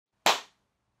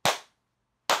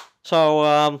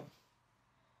So,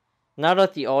 now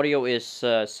that the audio is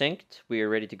synced, we are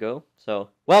ready to go. So,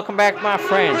 welcome back, my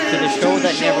friends, to the show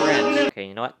that never ends. Okay,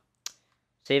 you know what?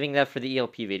 Saving that for the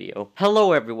ELP video.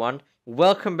 Hello, everyone.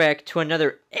 Welcome back to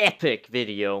another epic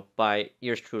video by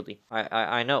yours truly.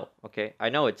 I know, okay? I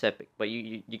know it's epic, but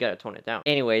you gotta tone it down.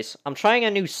 Anyways, I'm trying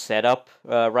a new setup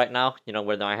right now,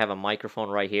 where I have a microphone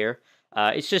right here.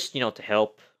 It's just, to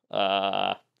help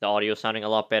the audio sounding a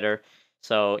lot better.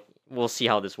 So, we'll see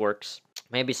how this works.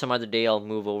 Maybe some other day I'll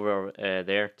move over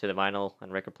there to the vinyl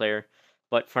and record player.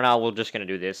 But for now, we're just gonna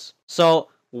do this. So,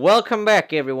 welcome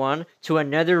back, everyone, to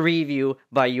another review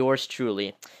by yours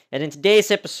truly. And in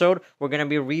today's episode, we're going to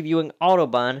be reviewing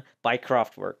Autobahn by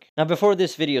Kraftwerk. Now, before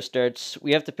this video starts,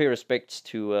 we have to pay respects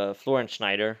to Florence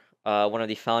Schneider, one of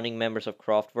the founding members of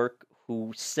Kraftwerk,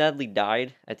 who sadly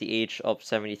died at the age of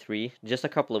 73 just a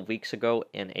couple of weeks ago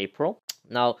in April.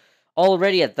 Now,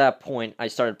 already at that point, I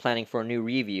started planning for a new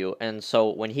review, and so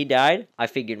when he died, I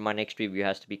figured my next review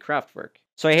has to be Kraftwerk.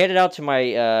 So I headed out to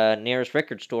my nearest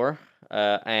record store,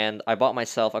 and I bought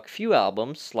myself a few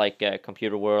albums like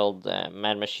Computer World,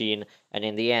 Mad Machine, and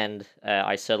in the end,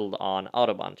 I settled on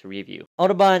Autobahn to review.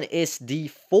 Autobahn is the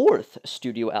fourth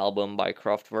studio album by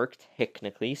Kraftwerk,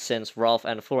 technically, since Ralph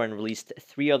and Florin released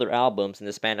three other albums in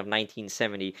the span of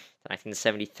 1970 to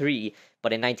 1973.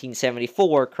 But in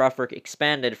 1974, Kraftwerk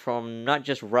expanded from not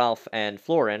just Ralph and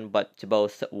Florin, but to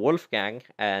both Wolfgang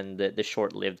and the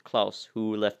short-lived Klaus,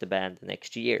 who left the band the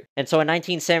next year. And so in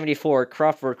 1974,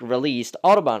 Kraftwerk released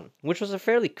Autobahn, which was a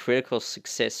fairly critical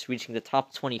success, reaching the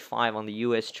top 25 on the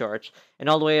US charts and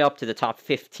all the way up to the top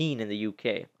 15 in the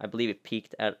UK. I believe it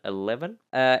peaked at 11.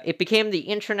 It became the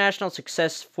international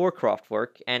success for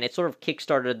Kraftwerk, and it sort of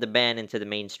kickstarted the band into the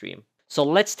mainstream. So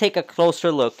let's take a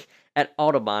closer look at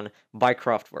Autobahn by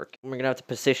Kraftwerk. We're gonna have to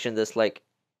position this like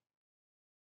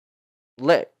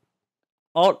Autobahn.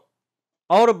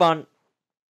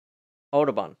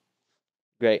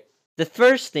 Great. The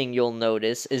first thing you'll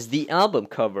notice is the album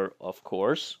cover, of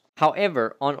course.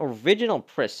 However, on original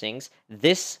pressings,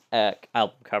 this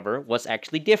album cover was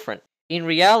actually different. In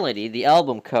reality, the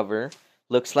album cover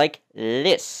looks like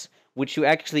this, which you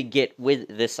actually get with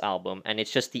this album, and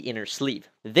it's just the inner sleeve.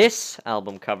 This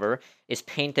album cover is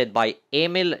painted by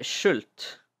Emil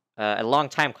Schult, a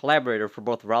longtime collaborator for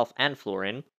both Ralph and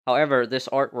Florin. However, this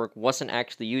artwork wasn't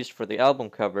actually used for the album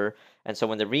cover, and so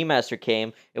when the remaster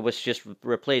came, it was just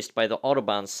replaced by the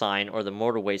Autobahn sign or the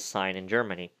motorway sign in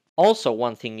Germany. Also,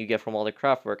 one thing you get from all the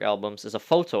Kraftwerk albums is a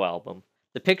photo album.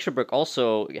 The picture book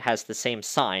also has the same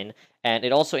sign, and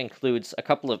it also includes a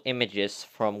couple of images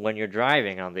from when you're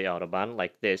driving on the Autobahn,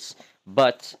 like this,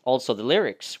 but also the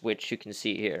lyrics, which you can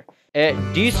see here.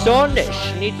 Die Sonne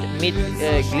schnitt mit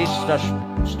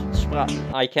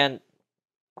I can't...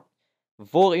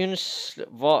 Worin stieg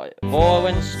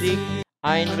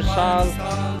ein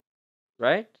Saal...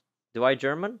 Right? Do I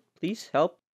German? Please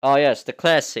help. Oh yes, the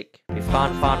classic. Wir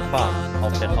fahren, fahren, fahren.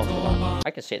 Auf der Autobahn.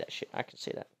 I can say that shit. I can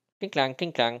say that. Kling klang,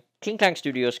 kling klang. Kling klang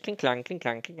studios. Kling klang, kling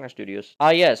klang, kling klang studios.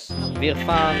 Ah yes, wir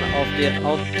fahren auf der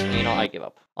I give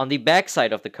up. On the back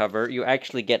side of the cover, you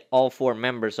actually get all four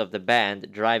members of the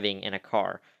band driving in a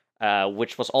car.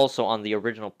 Which was also on the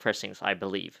original pressings, I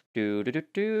believe.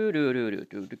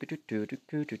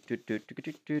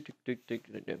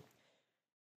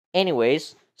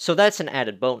 Anyways, so that's an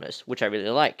added bonus, which I really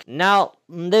like. Now,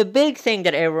 the big thing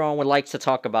that everyone would like to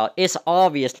talk about is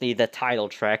obviously the title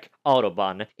track,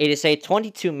 Autobahn. It is a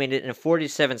 22 minute and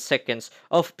 47 seconds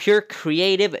of pure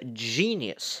creative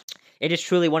genius. It is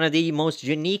truly one of the most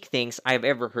unique things I've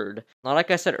ever heard. Now, like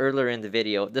I said earlier in the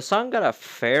video, the song got a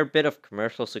fair bit of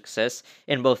commercial success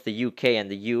in both the UK and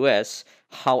the US.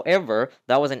 However,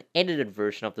 that was an edited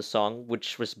version of the song,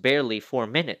 which was barely 4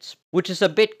 minutes. Which is a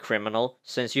bit criminal,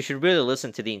 since you should really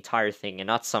listen to the entire thing and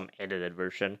not some edited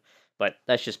version. But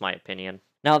that's just my opinion.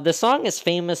 Now, the song is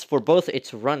famous for both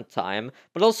its runtime,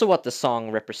 but also what the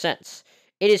song represents.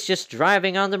 It is just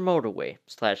driving on the motorway /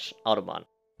 Autobahn.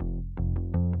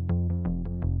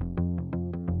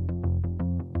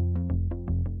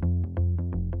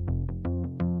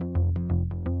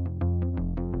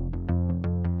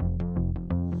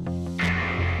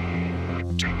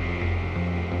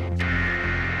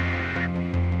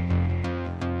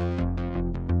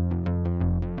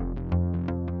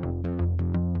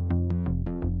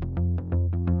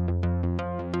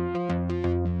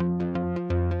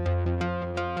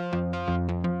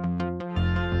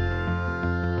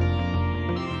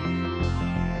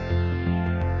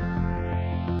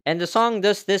 And the song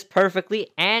does this perfectly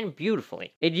and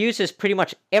beautifully. It uses pretty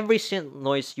much every synth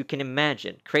noise you can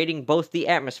imagine, creating both the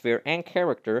atmosphere and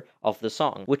character of the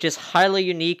song, which is highly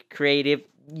unique, creative,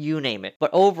 you name it. But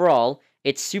overall,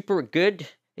 it's super good,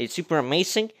 it's super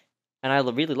amazing, and I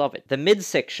really love it. The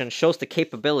midsection shows the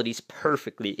capabilities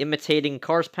perfectly, imitating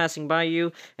cars passing by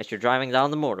you as you're driving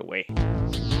down the motorway.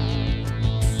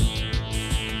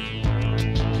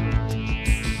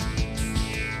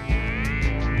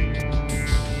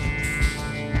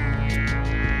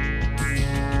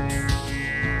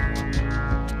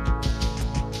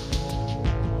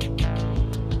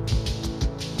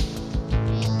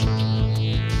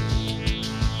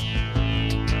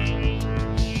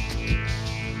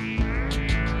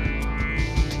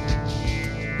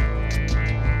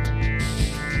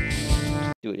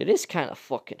 Dude, it is kind of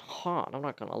fucking hot, I'm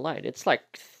not gonna lie. It's like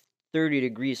 30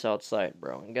 degrees outside,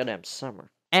 bro, in goddamn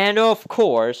summer. And of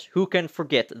course, who can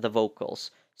forget the vocals?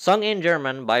 Sung in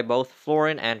German by both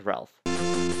Florin and Ralph. Wir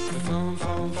fahren,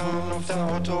 fahren, fahren auf der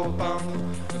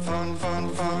Autobahn. Wir fahren,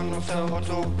 fahren, fahren auf der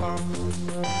Autobahn.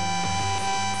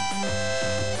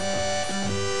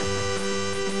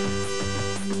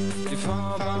 Die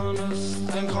Fahrbahn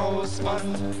ist ein graues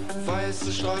Band,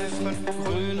 weiße Streifen,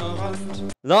 grüner Rand.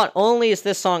 Not only is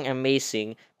this song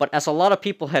amazing, but as a lot of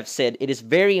people have said, it is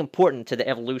very important to the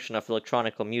evolution of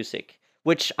electronic music,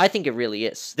 which I think it really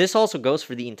is. This also goes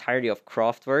for the entirety of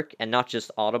Kraftwerk and not just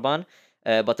Autobahn,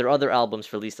 but their other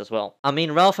albums released as well. I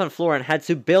mean, Ralph and Florin had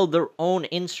to build their own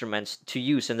instruments to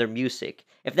use in their music.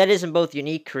 If that isn't both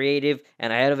unique, creative,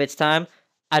 and ahead of its time,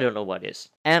 I don't know what is.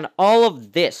 And all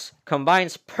of this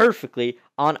combines perfectly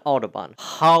on Autobahn.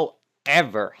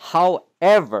 However,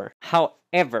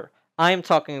 I am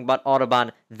talking about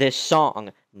Autobahn, this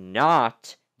song,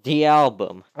 not the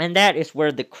album. And that is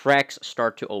where the cracks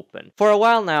start to open. For a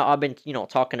while now, I've been,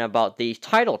 talking about the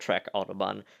title track,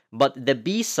 Autobahn, but the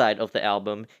B-side of the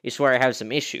album is where I have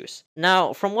some issues.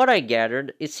 Now, from what I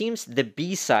gathered, it seems the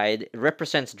B-side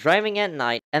represents driving at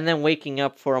night and then waking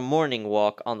up for a morning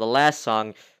walk on the last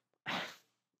song,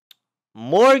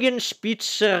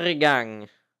 Morgenspaziergang.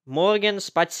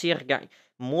 Morgenspaziergang.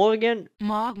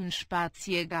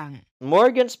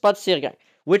 Morgenspaziergang,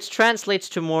 which translates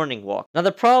to morning walk. Now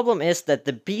the problem is that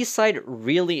the B-side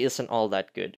really isn't all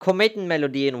that good.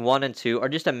 Kometenmelodien 1 and 2 are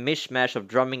just a mishmash of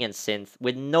drumming and synth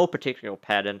with no particular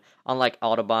pattern, unlike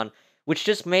Autobahn, which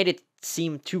just made it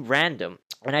seem too random,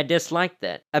 and I disliked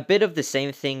that. A bit of the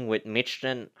same thing with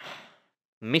Mitternacht,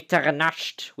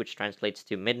 which translates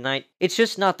to midnight. It's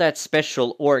just not that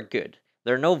special or good.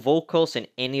 There are no vocals in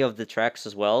any of the tracks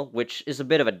as well, which is a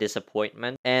bit of a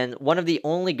disappointment. And one of the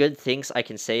only good things I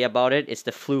can say about it is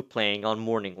the flute playing on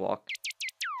Morning Walk.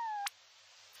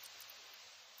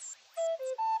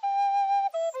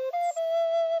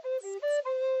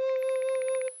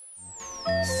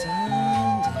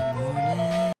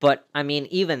 But, I mean,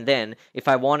 even then, if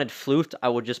I wanted flute, I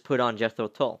would just put on Jethro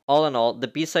Tull. All in all, the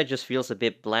B-side just feels a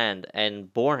bit bland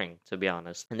and boring, to be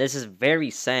honest. And this is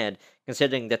very sad,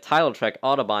 considering the title track,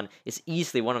 Autobahn, is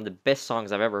easily one of the best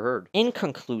songs I've ever heard. In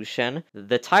conclusion,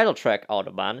 the title track,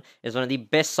 Autobahn, is one of the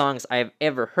best songs I have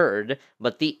ever heard,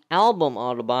 but the album,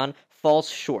 Autobahn,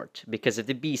 falls short because of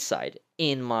the B-side,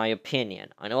 in my opinion.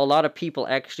 I know a lot of people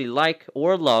actually like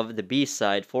or love the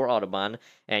B-side for Autobahn,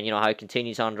 and how it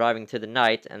continues on driving to the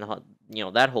night, and how,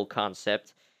 that whole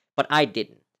concept, but I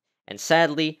didn't. And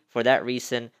sadly, for that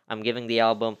reason, I'm giving the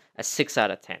album a 6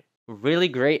 out of 10. Really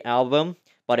great album,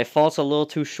 but it falls a little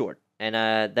too short, and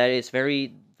that is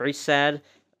very, very sad,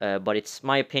 but it's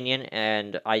my opinion,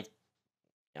 and I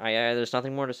there's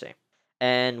nothing more to say.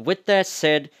 And with that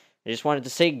said, I just wanted to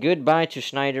say goodbye to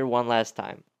Schneider one last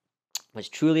time. He was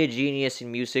truly a genius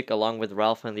in music, along with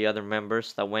Ralph and the other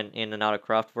members that went in and out of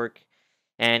Kraftwerk,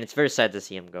 and it's very sad to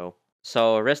see him go.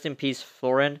 So rest in peace,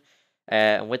 Florin.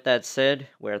 And with that said,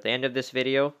 we're at the end of this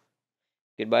video.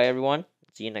 Goodbye, everyone.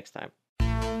 See you next time.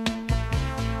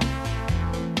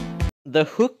 The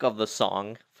hook of the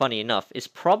song, funny enough, is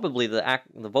probably the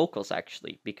vocals,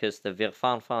 actually, because the "Wir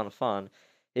fahren, fahren, fahren"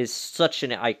 is such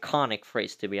an iconic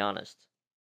phrase, to be honest.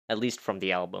 At least from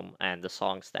the album and the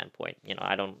song standpoint.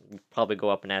 I don't probably go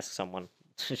up and ask someone,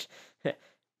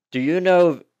 do you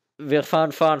know "Wir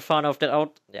fahren, fahren, fahren" auf der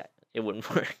Auto? Yeah, it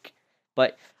wouldn't work.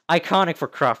 But iconic for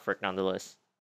Kraftwerk, nonetheless.